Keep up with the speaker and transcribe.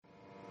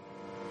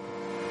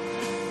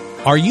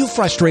Are you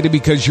frustrated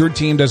because your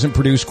team doesn't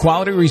produce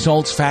quality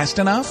results fast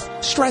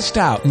enough? Stressed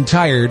out and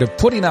tired of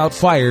putting out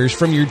fires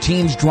from your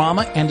team's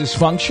drama and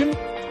dysfunction?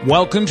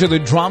 Welcome to the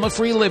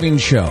Drama-Free Living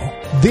Show.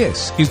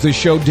 This is the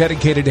show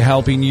dedicated to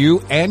helping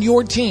you and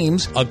your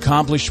teams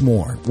accomplish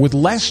more with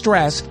less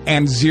stress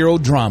and zero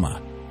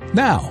drama.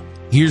 Now,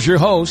 here's your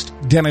host,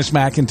 Dennis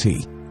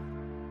McEntee.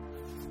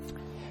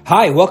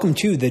 Hi, welcome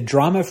to the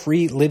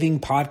Drama-Free Living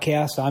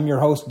Podcast. I'm your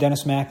host,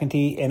 Dennis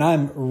McEntee, and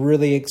I'm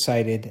really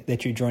excited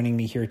that you're joining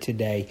me here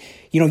today.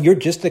 You know, you're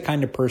just the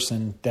kind of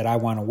person that I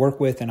want to work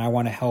with and I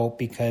want to help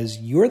because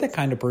you're the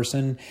kind of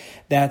person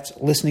that's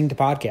listening to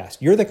podcasts.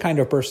 You're the kind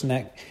of person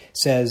that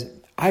says,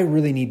 I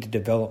really need to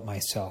develop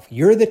myself.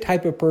 You're the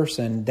type of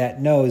person that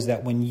knows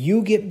that when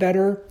you get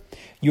better,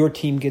 your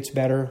team gets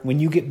better. When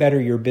you get better,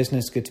 your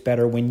business gets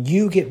better. When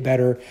you get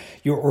better,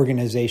 your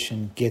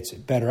organization gets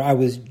better. I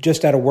was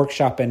just at a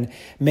workshop in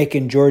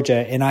Macon,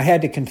 Georgia, and I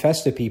had to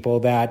confess to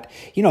people that,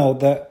 you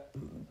know,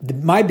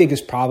 my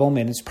biggest problem,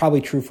 and it's probably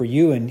true for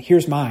you, and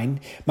here's mine.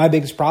 My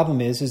biggest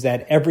problem is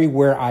that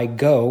everywhere I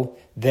go,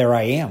 there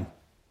I am,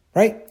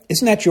 right?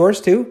 Isn't that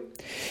yours too?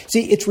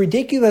 See, it's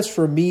ridiculous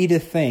for me to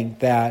think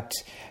that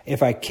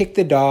if I kick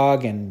the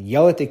dog and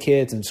yell at the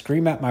kids and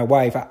scream at my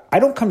wife, I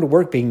don't come to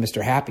work being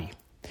Mr. Happy.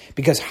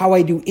 Because how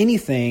I do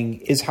anything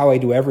is how I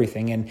do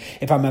everything. And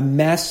if I'm a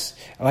mess,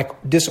 like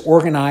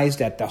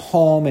disorganized at the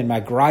home and my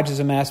garage is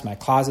a mess, my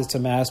closet's a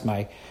mess,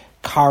 my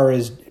car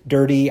is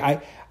dirty,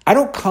 I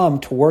don't come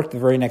to work the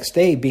very next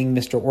day being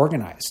Mr.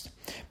 Organized.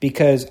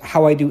 Because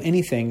how I do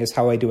anything is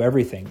how I do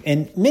everything.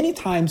 And many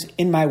times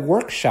in my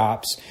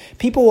workshops,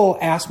 people will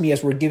ask me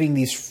as we're giving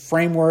these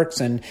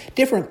frameworks and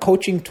different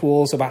coaching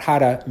tools about how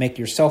to make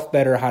yourself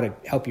better, how to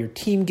help your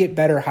team get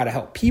better, how to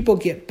help people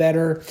get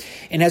better.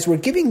 And as we're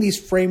giving these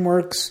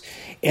frameworks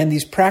and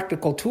these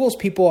practical tools,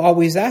 people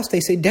always ask,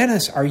 they say,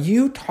 Dennis, are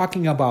you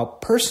talking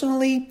about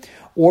personally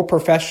or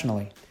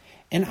professionally?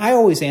 And I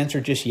always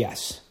answer just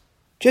yes.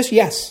 Just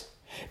yes.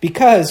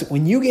 Because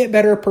when you get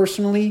better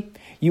personally,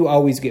 you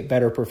always get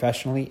better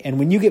professionally. And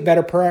when you get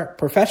better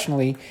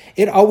professionally,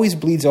 it always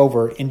bleeds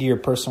over into your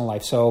personal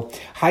life. So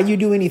how you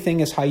do anything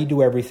is how you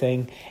do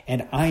everything.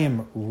 And I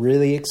am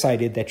really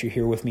excited that you're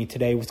here with me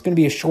today. It's going to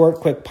be a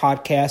short, quick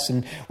podcast.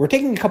 And we're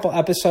taking a couple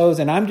episodes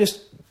and I'm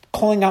just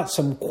calling out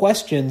some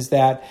questions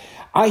that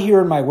I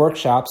hear in my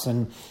workshops,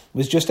 and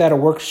was just at a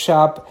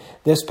workshop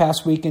this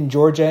past week in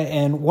Georgia.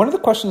 And one of the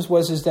questions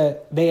is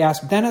that they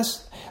asked,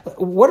 Dennis,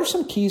 what are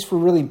some keys for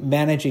really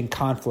managing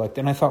conflict?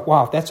 And I thought,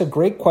 wow, that's a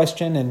great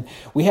question. And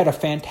we had a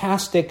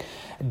fantastic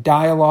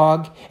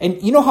dialogue. And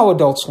you know how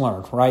adults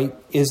learn, right?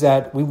 Is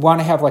that we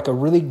want to have like a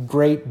really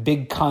great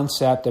big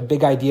concept, a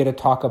big idea to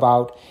talk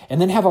about,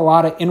 and then have a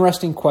lot of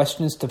interesting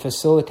questions to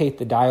facilitate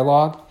the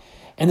dialogue.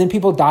 And then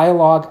people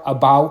dialogue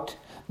about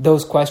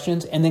those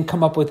questions and then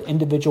come up with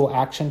individual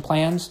action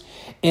plans.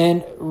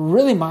 And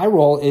really my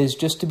role is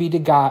just to be the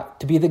guide,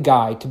 to be the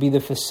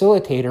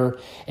facilitator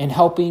in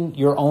helping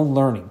your own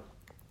learning.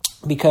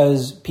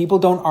 Because people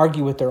don't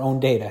argue with their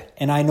own data.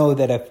 And I know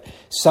that if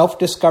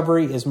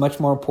self-discovery is much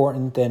more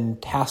important than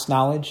task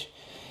knowledge.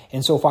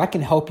 And so if I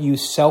can help you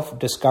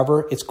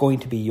self-discover, it's going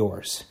to be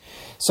yours.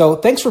 So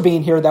thanks for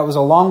being here. That was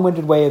a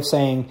long-winded way of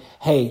saying,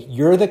 hey,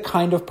 you're the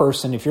kind of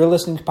person, if you're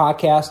listening to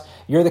podcasts,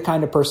 you're the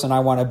kind of person I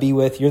want to be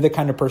with. You're the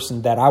kind of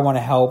person that I want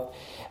to help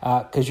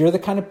because you're the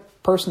kind of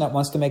person that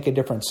wants to make a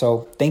difference.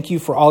 So thank you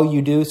for all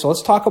you do. So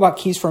let's talk about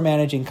keys for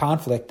managing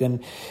conflict.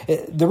 And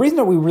the reason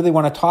that we really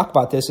want to talk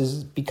about this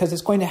is because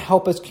it's going to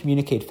help us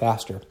communicate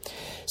faster.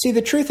 See,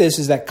 the truth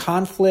is that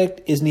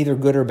conflict is neither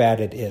good or bad.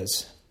 It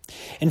is.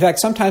 In fact,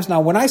 sometimes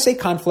now when I say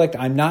conflict,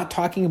 I'm not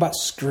talking about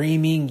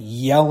screaming,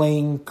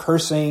 yelling,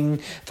 cursing,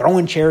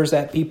 throwing chairs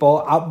at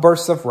people,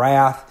 outbursts of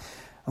wrath.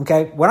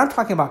 Okay, when I'm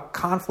talking about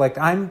conflict,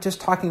 I'm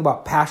just talking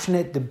about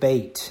passionate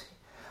debate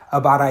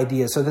about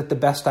ideas so that the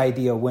best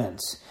idea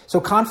wins. So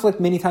conflict,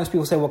 many times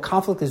people say, well,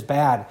 conflict is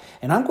bad.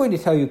 And I'm going to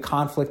tell you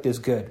conflict is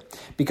good.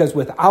 Because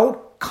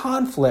without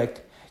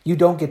conflict, you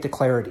don't get to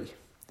clarity.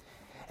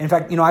 In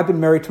fact, you know, I've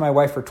been married to my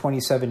wife for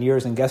 27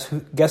 years, and guess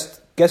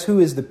who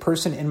is the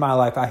person in my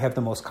life I have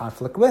the most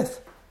conflict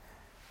with?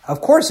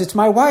 Of course, it's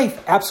my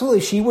wife.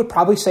 Absolutely. She would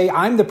probably say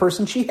I'm the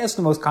person she has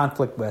the most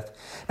conflict with.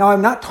 Now,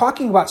 I'm not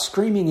talking about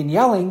screaming and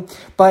yelling,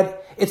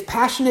 but it's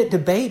passionate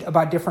debate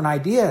about different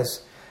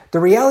ideas. The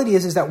reality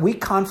is that we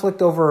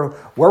conflict over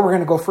where we're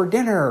going to go for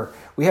dinner.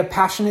 We have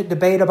passionate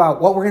debate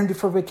about what we're going to do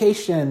for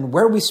vacation,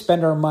 where we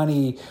spend our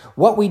money,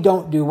 what we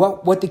don't do,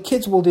 what the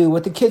kids will do,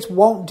 what the kids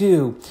won't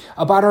do,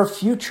 about our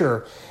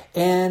future.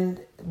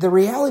 And the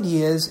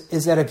reality is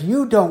that if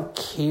you don't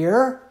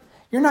care,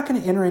 you're not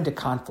going to enter into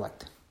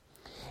conflict.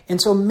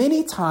 And so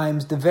many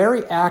times, the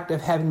very act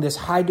of having this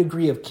high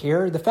degree of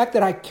care, the fact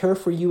that I care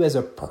for you as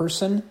a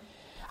person,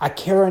 I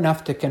care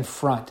enough to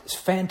confront. It's a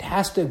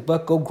fantastic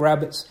book. Go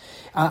grab it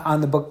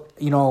on the book,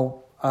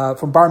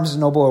 from Barnes &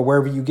 Noble or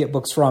wherever you get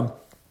books from.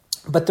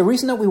 But the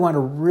reason that we want to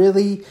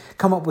really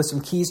come up with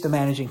some keys to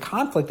managing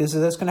conflict is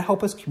that it's going to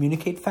help us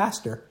communicate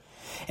faster.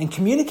 And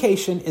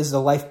communication is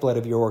the lifeblood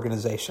of your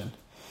organization.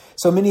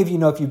 So many of you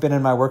know, if you've been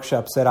in my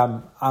workshops, that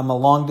I'm a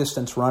long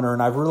distance runner,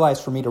 and I've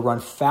realized for me to run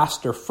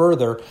faster,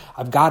 further,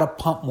 I've got to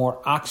pump more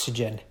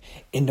oxygen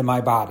into my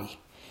body.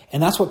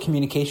 And that's what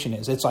communication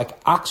is. It's like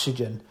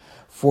oxygen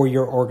for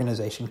your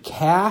organization.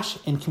 Cash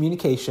and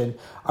communication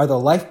are the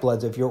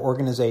lifebloods of your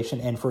organization.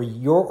 And for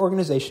your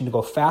organization to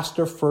go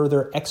faster,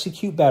 further,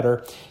 execute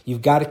better,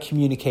 you've got to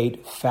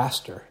communicate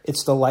faster.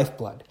 It's the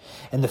lifeblood.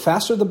 And the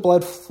faster the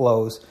blood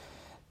flows,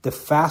 the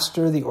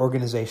faster the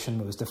organization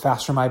moves, the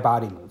faster my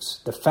body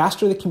moves. The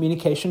faster the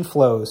communication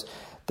flows,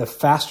 the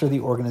faster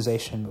the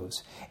organization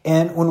moves.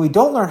 And when we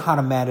don't learn how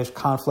to manage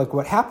conflict,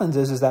 what happens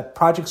is that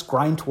projects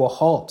grind to a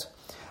halt.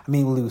 I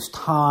mean, we lose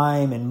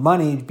time and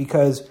money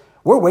because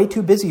we're way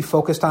too busy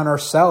focused on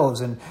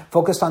ourselves and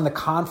focused on the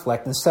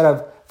conflict instead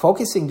of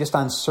focusing just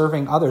on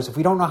serving others. If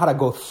we don't know how to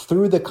go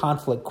through the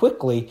conflict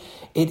quickly,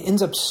 it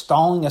ends up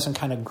stalling us and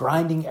kind of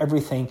grinding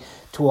everything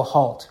to a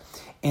halt.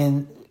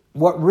 And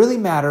what really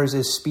matters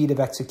is speed of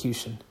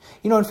execution.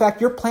 In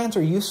fact, your plans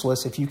are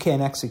useless if you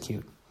can't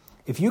execute.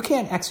 If you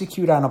can't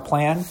execute on a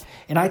plan,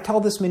 and I tell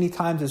this many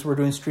times as we're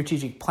doing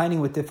strategic planning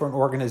with different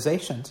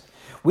organizations,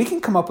 we can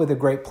come up with a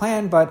great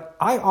plan, but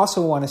I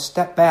also want to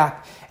step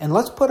back and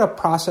let's put a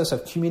process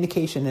of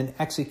communication and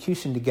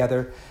execution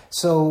together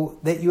so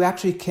that you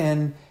actually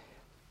can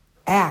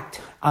act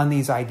on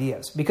these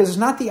ideas. Because it's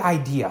not the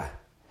idea,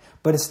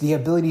 but it's the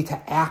ability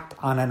to act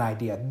on an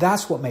idea.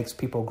 That's what makes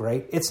people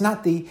great. It's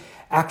not the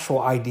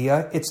actual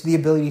idea. It's the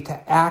ability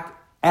to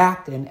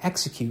act and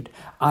execute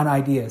on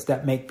ideas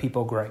that make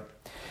people great.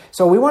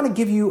 So we want to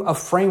give you a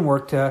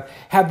framework to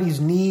have these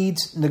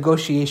needs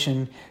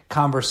negotiation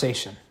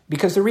conversation.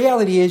 Because the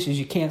reality is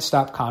you can't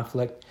stop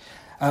conflict.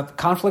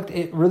 Conflict,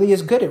 it really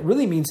is good. It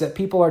really means that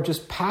people are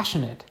just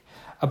passionate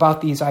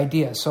about these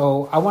ideas.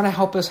 So I want to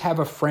help us have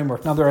a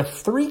framework. Now, there are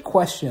 3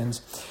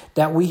 questions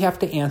that we have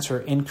to answer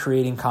in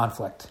creating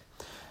conflict.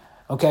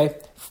 Okay?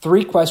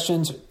 3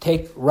 questions.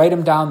 Write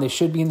them down. They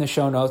should be in the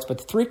show notes. But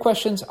the 3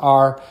 questions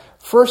are,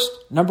 first,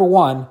 number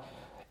 1,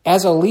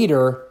 as a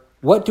leader,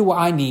 what do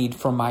I need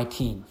from my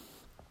team?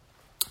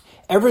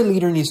 Every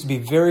leader needs to be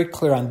very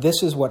clear on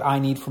this is what I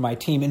need from my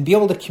team and be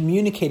able to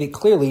communicate it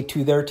clearly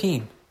to their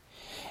team.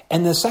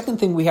 And the second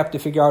thing we have to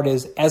figure out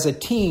is, as a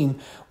team,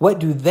 what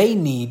do they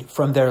need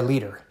from their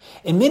leader?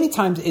 And many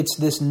times it's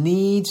this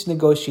needs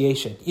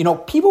negotiation.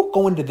 People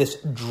go into this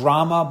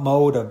drama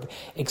mode of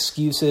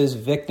excuses,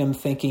 victim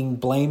thinking,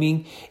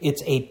 blaming.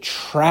 It's a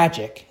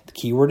tragic, the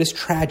key word is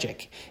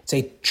tragic. It's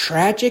a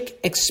tragic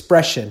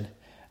expression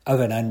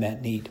of an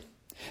unmet need.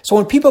 So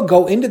when people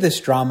go into this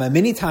drama,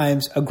 many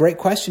times a great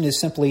question is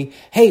simply,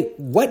 hey,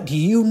 what do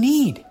you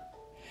need?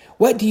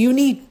 What do you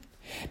need?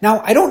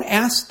 Now, I don't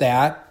ask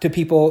that to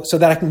people so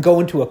that I can go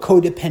into a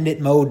codependent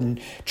mode and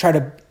try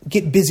to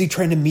get busy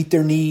trying to meet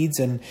their needs,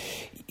 and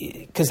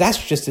because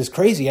that's just as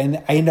crazy.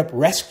 And I end up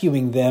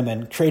rescuing them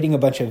and creating a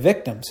bunch of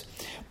victims.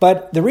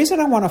 But the reason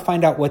I want to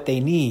find out what they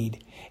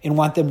need and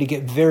want them to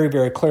get very,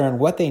 very clear on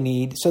what they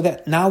need so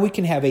that now we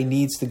can have a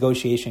needs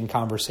negotiation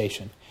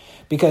conversation.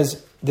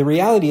 Because the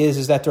reality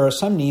is that there are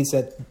some needs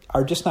that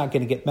are just not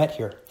going to get met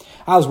here.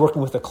 I was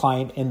working with a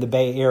client in the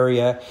Bay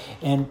Area,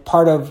 and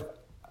part of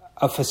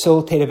a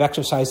facilitative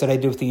exercise that I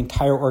do with the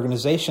entire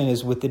organization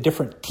is with the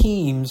different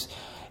teams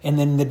and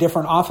then the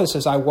different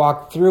offices. I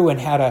walked through and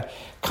had a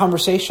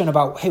conversation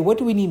about, hey, what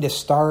do we need to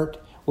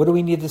start? What do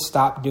we need to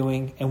stop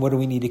doing? And what do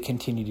we need to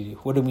continue to do?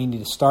 What do we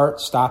need to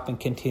start, stop, and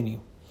continue?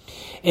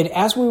 And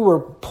as we were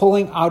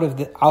pulling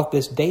out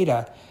this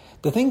data,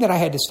 the thing that I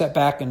had to step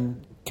back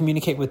and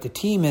communicate with the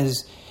team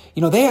is,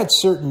 they had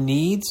certain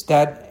needs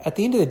that at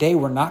the end of the day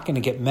were not going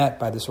to get met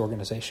by this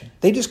organization.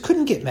 They just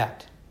couldn't get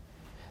met.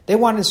 They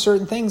wanted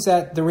certain things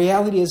that the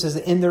reality is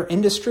that in their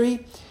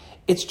industry,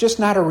 it's just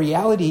not a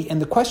reality.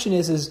 And the question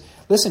is,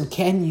 listen,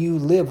 can you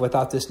live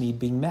without this need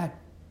being met?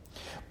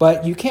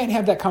 But you can't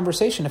have that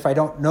conversation if I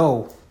don't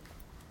know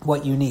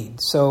what you need.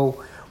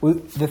 So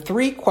the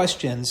 3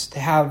 questions to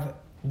have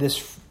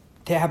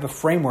a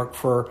framework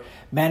for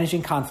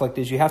managing conflict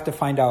is you have to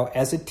find out,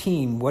 as a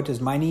team, what does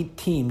my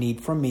team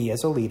need from me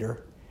as a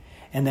leader?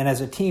 And then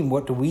as a team,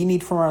 what do we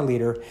need from our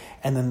leader?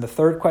 And then the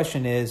third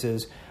question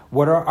is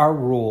what are our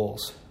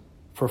rules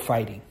for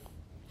fighting?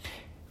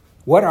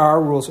 What are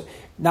our rules?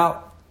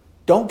 Now,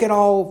 don't get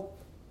all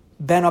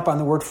bent up on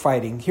the word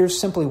fighting. Here's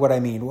simply what I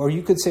mean. Or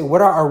you could say,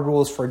 what are our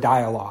rules for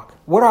dialogue?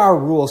 What are our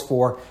rules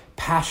for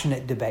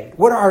passionate debate?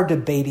 What are our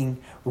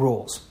debating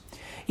rules?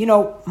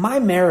 My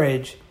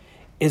marriage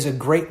is a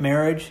great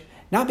marriage,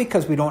 not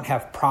because we don't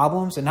have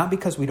problems and not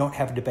because we don't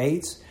have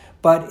debates,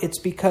 but it's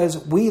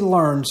because we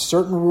learned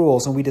certain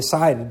rules and we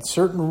decided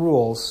certain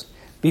rules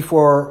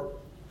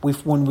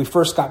when we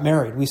first got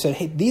married. We said,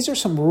 hey, these are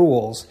some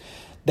rules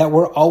that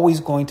we're always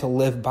going to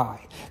live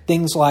by.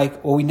 Things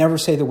like, we never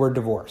say the word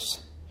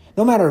divorce.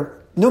 No matter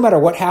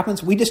what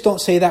happens, we just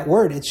don't say that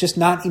word. It's just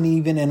not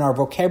even in our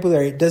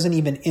vocabulary. It doesn't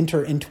even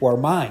enter into our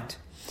mind.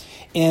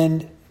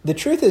 And the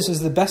truth is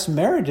the best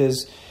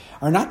marriages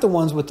are not the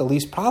ones with the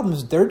least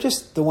problems. They're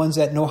just the ones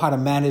that know how to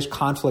manage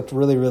conflict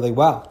really, really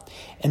well.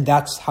 And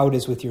that's how it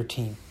is with your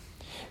team.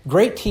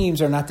 Great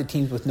teams are not the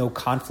teams with no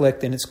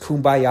conflict and it's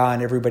kumbaya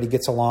and everybody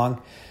gets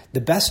along.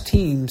 The best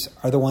teams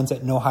are the ones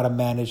that know how to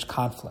manage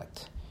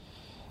conflict.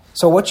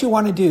 So what you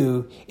want to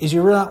do is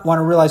you want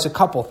to realize a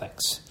couple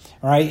things,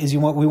 all right?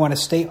 We want to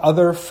stay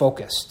other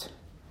focused.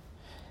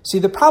 See,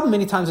 the problem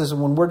many times is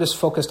when we're just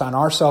focused on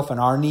ourselves and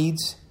our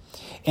needs.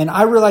 And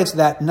I realize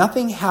that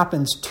nothing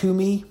happens to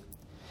me.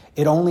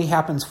 It only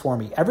happens for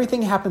me.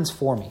 Everything happens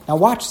for me. Now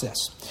watch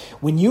this.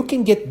 When you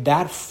can get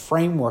that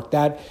framework,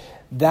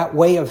 that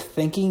way of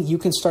thinking, you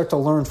can start to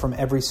learn from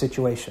every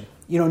situation.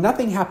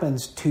 Nothing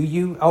happens to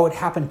you. Oh, it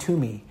happened to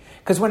me.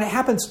 Because when it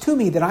happens to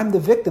me, that I'm the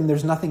victim,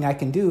 there's nothing I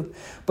can do.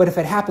 But if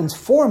it happens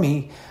for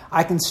me,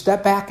 I can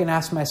step back and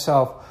ask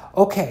myself,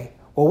 okay,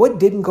 well, what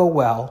didn't go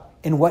well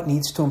and what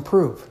needs to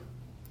improve?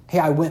 Hey,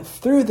 I went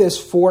through this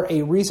for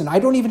a reason. I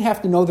don't even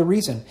have to know the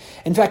reason.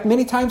 In fact,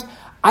 many times,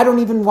 I don't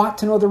even want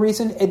to know the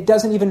reason. It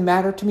doesn't even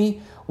matter to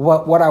me.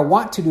 What I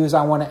want to do is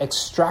I want to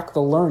extract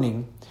the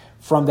learning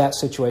from that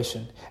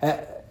situation.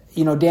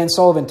 Dan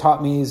Sullivan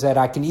taught me is that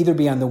I can either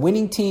be on the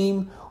winning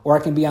team or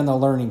I can be on the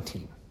learning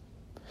team.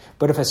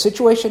 But if a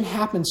situation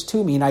happens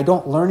to me and I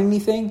don't learn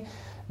anything,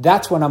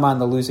 that's when I'm on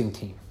the losing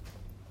team.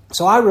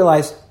 So I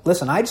realized,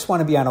 listen, I just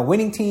want to be on a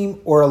winning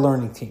team or a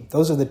learning team.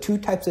 Those are the two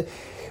types of...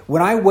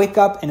 When I wake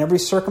up in every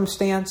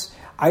circumstance,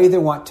 I either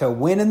want to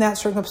win in that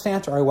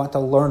circumstance or I want to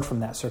learn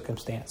from that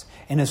circumstance.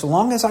 And as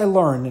long as I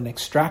learn and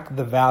extract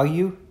the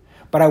value,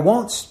 but I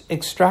won't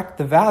extract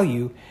the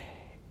value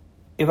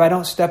if I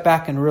don't step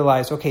back and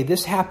realize, okay,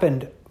 this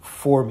happened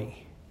for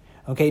me.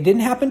 Okay, it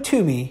didn't happen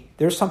to me.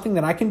 There's something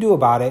that I can do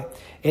about it.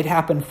 It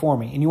happened for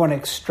me. And you want to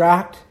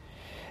extract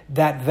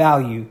that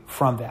value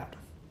from that.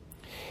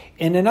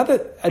 And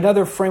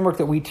another framework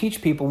that we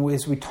teach people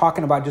is we're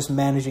talking about just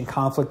managing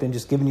conflict and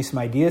just giving you some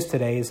ideas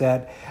today is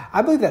that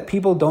I believe that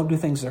people don't do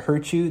things to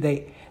hurt you.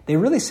 They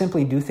really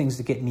simply do things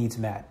to get needs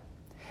met.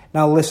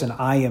 Now listen,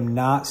 I am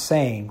not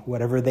saying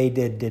whatever they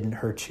did didn't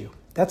hurt you.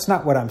 That's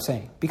not what I'm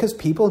saying. Because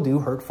people do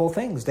hurtful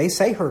things. They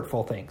say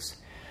hurtful things.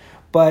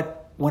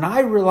 But when I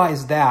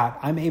realize that,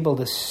 I'm able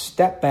to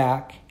step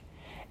back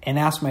and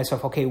ask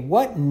myself, okay,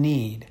 what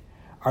need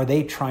are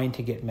they trying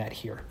to get met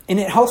here? And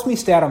it helps me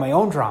stay out of my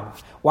own drama.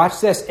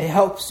 Watch this. It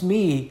helps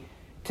me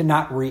to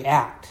not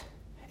react.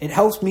 It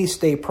helps me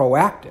stay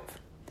proactive.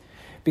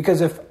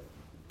 Because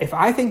if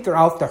I think they're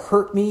out to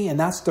hurt me and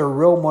that's their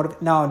real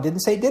motive, now I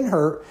didn't say it didn't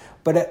hurt,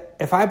 but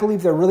if I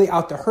believe they're really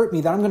out to hurt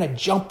me, then I'm going to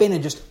jump in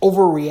and just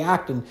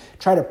overreact and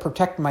try to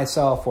protect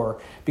myself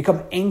or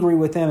become angry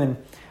with them.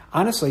 And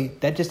honestly,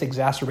 that just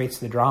exacerbates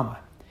the drama.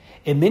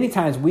 And many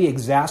times we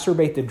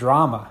exacerbate the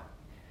drama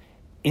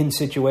in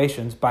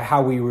situations by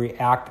how we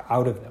react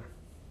out of them.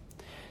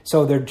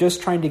 So they're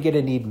just trying to get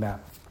a need met.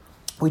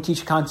 We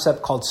teach a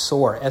concept called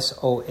SOAR,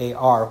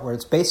 S-O-A-R, where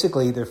it's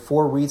basically there are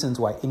 4 reasons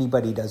why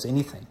anybody does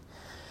anything.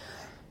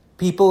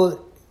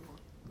 People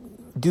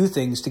do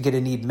things to get a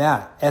need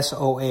met,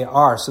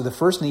 S-O-A-R. So the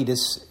first need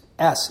is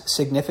S,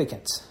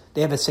 significance.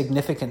 They have a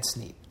significance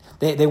need.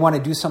 They want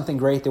to do something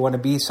great. They want to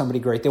be somebody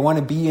great. They want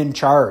to be in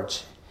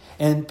charge.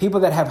 And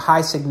people that have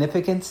high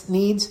significance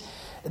needs,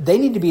 they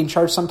need to be in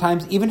charge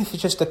sometimes, even if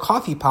it's just a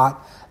coffee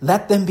pot.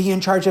 Let them be in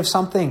charge of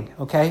something,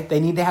 okay? They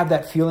need to have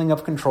that feeling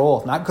of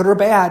control, not good or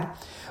bad.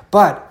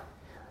 But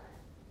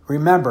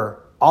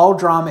remember, all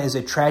drama is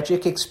a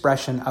tragic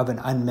expression of an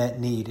unmet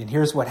need. And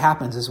here's what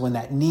happens is when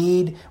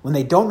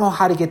they don't know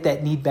how to get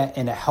that need met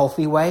in a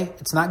healthy way,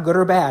 it's not good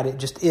or bad, it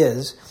just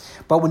is.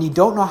 But when you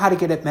don't know how to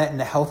get it met in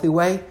a healthy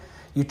way,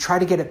 you try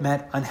to get it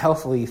met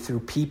unhealthily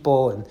through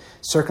people and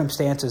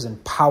circumstances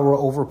and power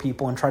over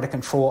people and try to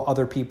control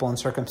other people and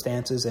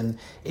circumstances. And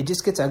it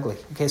just gets ugly.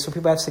 Okay, so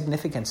people have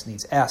significance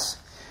needs. S.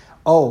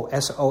 O,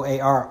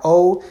 S-O-A-R.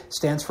 O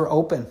stands for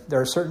open.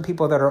 There are certain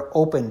people that are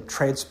open,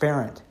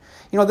 transparent.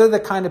 They're the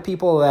kind of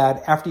people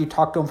that after you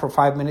talk to them for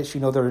 5 minutes, you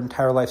know their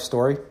entire life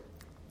story.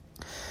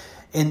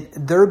 And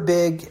their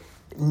big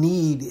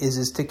need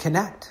is to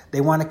connect.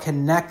 They want to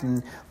connect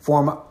and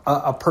form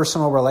a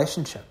personal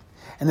relationship.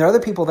 And there are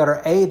other people that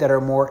are that are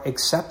more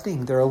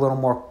accepting. They're a little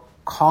more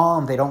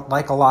calm. They don't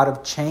like a lot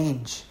of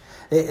change.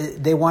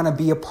 They want to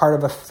be a part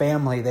of a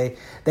family.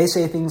 They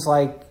say things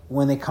like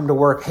when they come to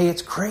work, hey,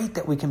 it's great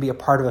that we can be a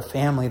part of a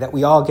family, that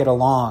we all get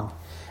along.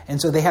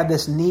 And so they have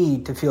this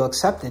need to feel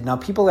accepted. Now,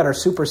 people that are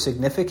super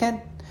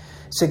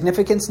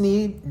significance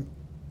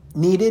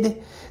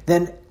needed,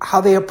 then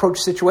how they approach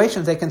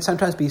situations, they can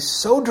sometimes be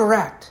so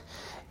direct.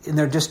 And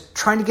they're just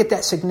trying to get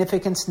that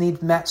significance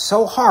need met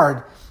so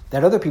hard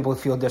that other people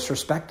feel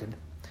disrespected.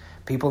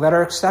 People that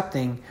are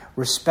accepting,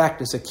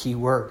 respect is a key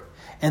word.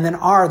 And then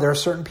R, there are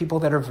certain people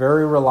that are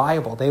very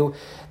reliable.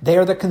 They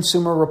are the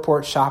consumer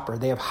report shopper.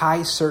 They have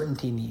high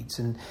certainty needs,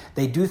 and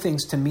they do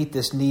things to meet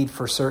this need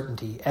for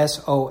certainty.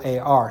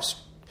 S-O-A-R,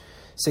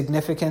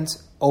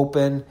 significance,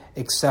 open,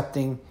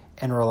 accepting,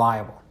 and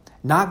reliable.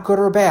 Not good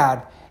or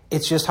bad.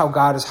 It's just how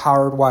God has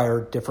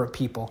hardwired different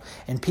people.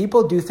 And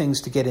people do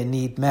things to get a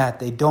need met.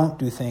 They don't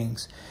do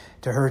things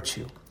to hurt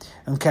you.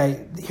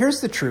 Okay,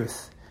 here's the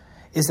truth,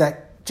 is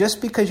that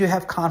just because you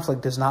have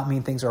conflict does not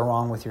mean things are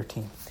wrong with your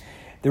team.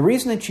 The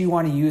reason that you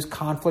want to use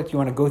conflict, you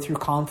want to go through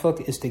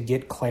conflict, is to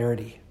get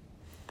clarity.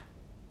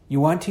 You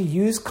want to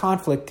use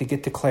conflict to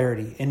get to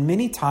clarity. And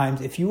many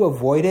times, if you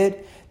avoid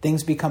it,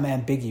 things become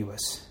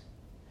ambiguous.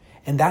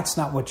 And that's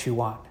not what you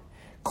want.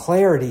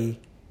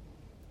 Clarity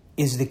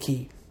is the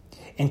key.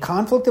 And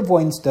conflict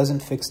avoidance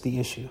doesn't fix the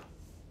issue.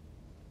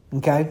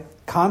 Okay?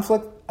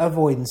 Conflict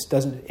avoidance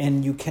doesn't,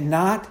 and you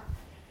cannot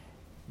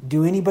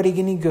do anybody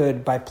any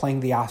good by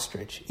playing the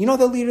ostrich. You know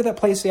the leader that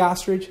plays the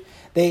ostrich?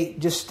 They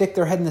just stick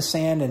their head in the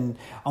sand and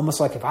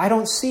almost like, if I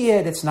don't see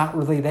it, it's not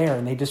really there.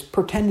 And they just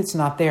pretend it's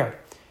not there.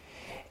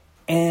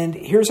 And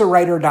here's a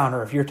writer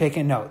downer if you're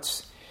taking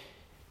notes.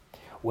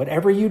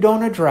 Whatever you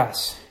don't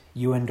address,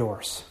 you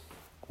endorse.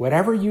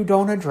 Whatever you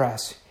don't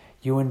address,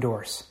 you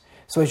endorse.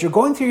 So as you're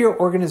going through your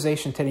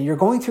organization today, you're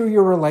going through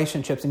your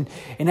relationships, and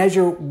as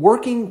you're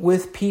working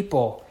with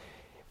people,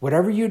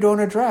 whatever you don't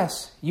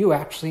address, you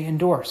actually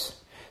endorse.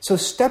 So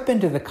step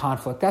into the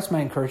conflict. That's my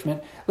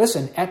encouragement.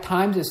 Listen, at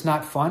times it's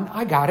not fun.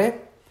 I got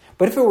it.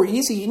 But if it were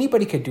easy,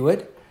 anybody could do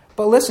it.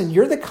 But listen,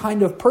 you're the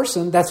kind of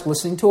person that's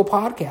listening to a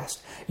podcast.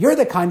 You're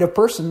the kind of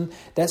person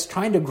that's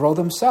trying to grow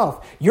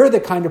themselves. You're the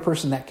kind of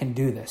person that can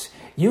do this.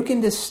 You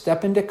can just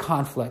step into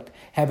conflict,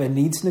 have a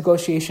needs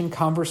negotiation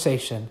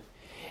conversation,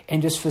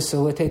 and just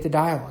facilitate the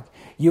dialogue.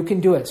 You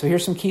can do it. So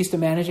here's some keys to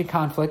managing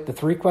conflict. The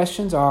 3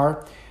 questions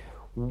are,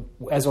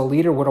 as a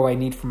leader, what do I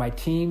need from my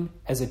team?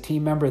 As a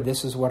team member,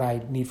 this is what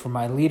I need from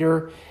my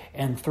leader.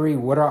 And 3,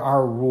 what are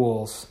our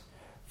rules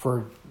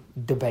for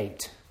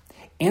debate?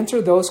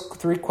 Answer those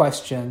 3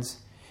 questions,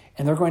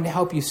 and they're going to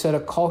help you set a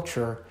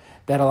culture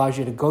that allows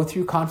you to go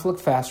through conflict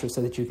faster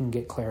so that you can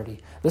get clarity.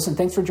 Listen,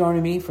 thanks for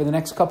joining me. For the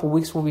next couple of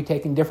weeks, we'll be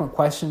taking different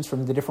questions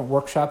from the different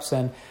workshops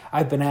and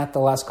I've been at the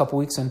last couple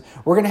of weeks, and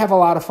we're going to have a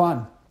lot of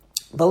fun.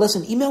 But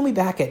listen, email me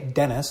back at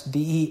Dennis,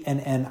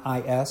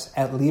 DENNIS,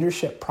 at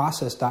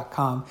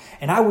leadershipprocess.com.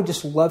 And I would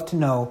just love to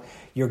know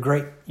your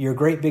great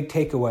big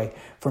takeaway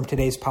from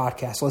today's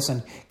podcast.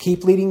 Listen,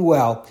 keep leading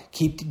well.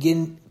 Keep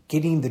getting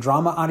the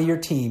drama out of your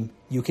team.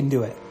 You can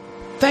do it.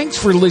 Thanks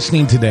for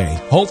listening today.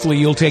 Hopefully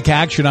you'll take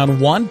action on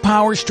one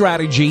power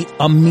strategy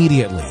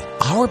immediately.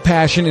 Our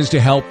passion is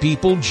to help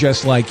people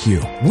just like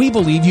you. We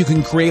believe you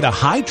can create a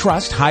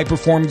high-trust,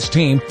 high-performance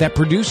team that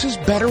produces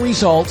better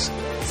results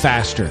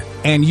faster.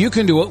 And you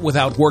can do it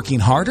without working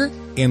harder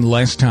in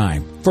less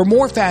time. For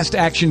more fast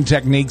action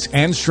techniques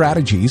and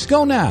strategies,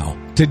 go now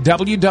to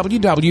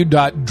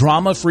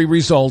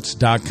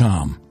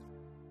www.dramafreeresults.com.